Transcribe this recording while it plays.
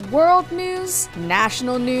world news,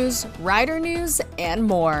 national news, rider news, and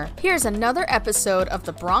more. Here's another episode of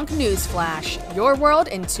the Bronc News Flash, your world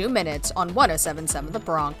in 2 minutes on 107.7 The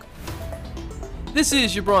Bronc. This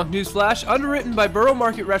is your Bronc News Flash, underwritten by Borough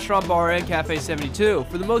Market Restaurant Bar and Cafe 72.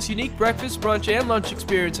 For the most unique breakfast, brunch, and lunch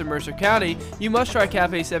experience in Mercer County, you must try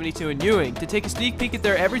Cafe 72 in Ewing. To take a sneak peek at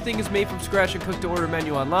their everything is made from scratch and cooked to order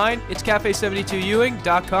menu online, it's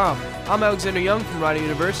cafe72ewing.com. I'm Alexander Junge from Rider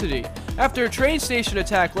University. After a train station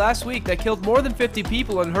attack last week that killed more than 50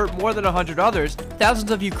 people and hurt more than 100 others,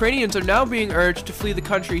 thousands of Ukrainians are now being urged to flee the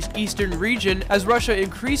country's eastern region as Russia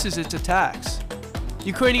increases its attacks.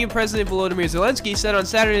 Ukrainian President Volodymyr Zelensky said on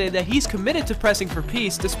Saturday that he's committed to pressing for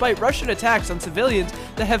peace despite Russian attacks on civilians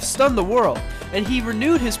that have stunned the world, and he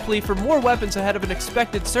renewed his plea for more weapons ahead of an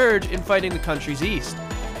expected surge in fighting the country's east.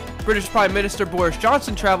 British Prime Minister Boris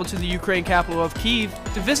Johnson traveled to the Ukraine capital of Kyiv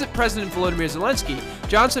to visit President Volodymyr Zelensky.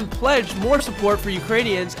 Johnson pledged more support for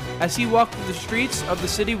Ukrainians as he walked through the streets of the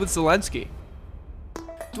city with Zelensky.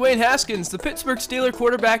 Dwayne Haskins, the Pittsburgh Steelers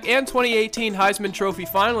quarterback and 2018 Heisman Trophy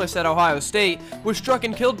finalist at Ohio State, was struck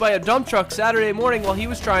and killed by a dump truck Saturday morning while he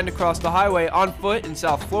was trying to cross the highway on foot in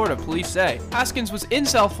South Florida, police say. Haskins was in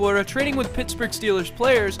South Florida training with Pittsburgh Steelers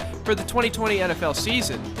players for the 2020 NFL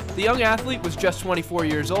season. The young athlete was just 24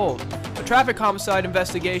 years old. A traffic homicide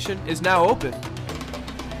investigation is now open.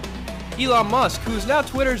 Elon Musk, who is now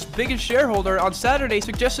Twitter's biggest shareholder, on Saturday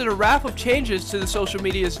suggested a raft of changes to the social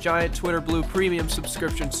media's giant Twitter Blue premium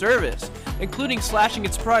subscription service, including slashing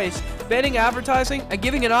its price, banning advertising, and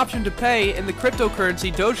giving an option to pay in the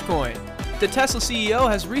cryptocurrency Dogecoin. The Tesla CEO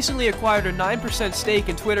has recently acquired a 9% stake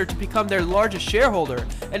in Twitter to become their largest shareholder,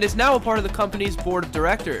 and is now a part of the company's board of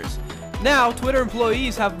directors. Now, Twitter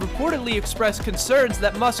employees have reportedly expressed concerns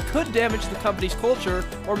that Musk could damage the company's culture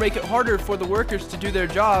or make it harder for the workers to do their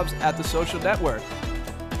jobs at the social network.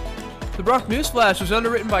 The Bronc News Flash was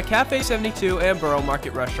underwritten by Cafe 72 and Borough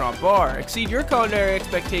Market Restaurant Bar. Exceed your culinary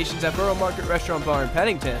expectations at Borough Market Restaurant Bar in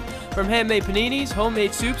Pennington. From handmade paninis,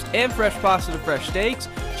 homemade soups, and fresh pasta to fresh steaks,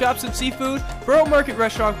 chops, and seafood, Borough Market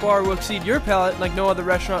Restaurant Bar will exceed your palate like no other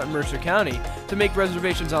restaurant in Mercer County. To make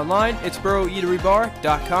reservations online, it's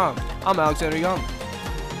boroughEateryBar.com. I'm Alexander Junge.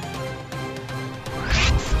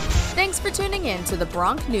 Thanks for tuning in to the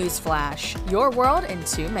Bronc News Flash, your world in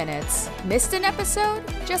 2 minutes. Missed an episode?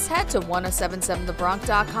 Just head to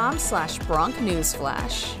 1077thebronc.com/Bronc News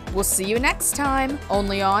Flash. We'll see you next time,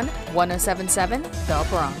 only on 1077 The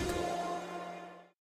Bronc.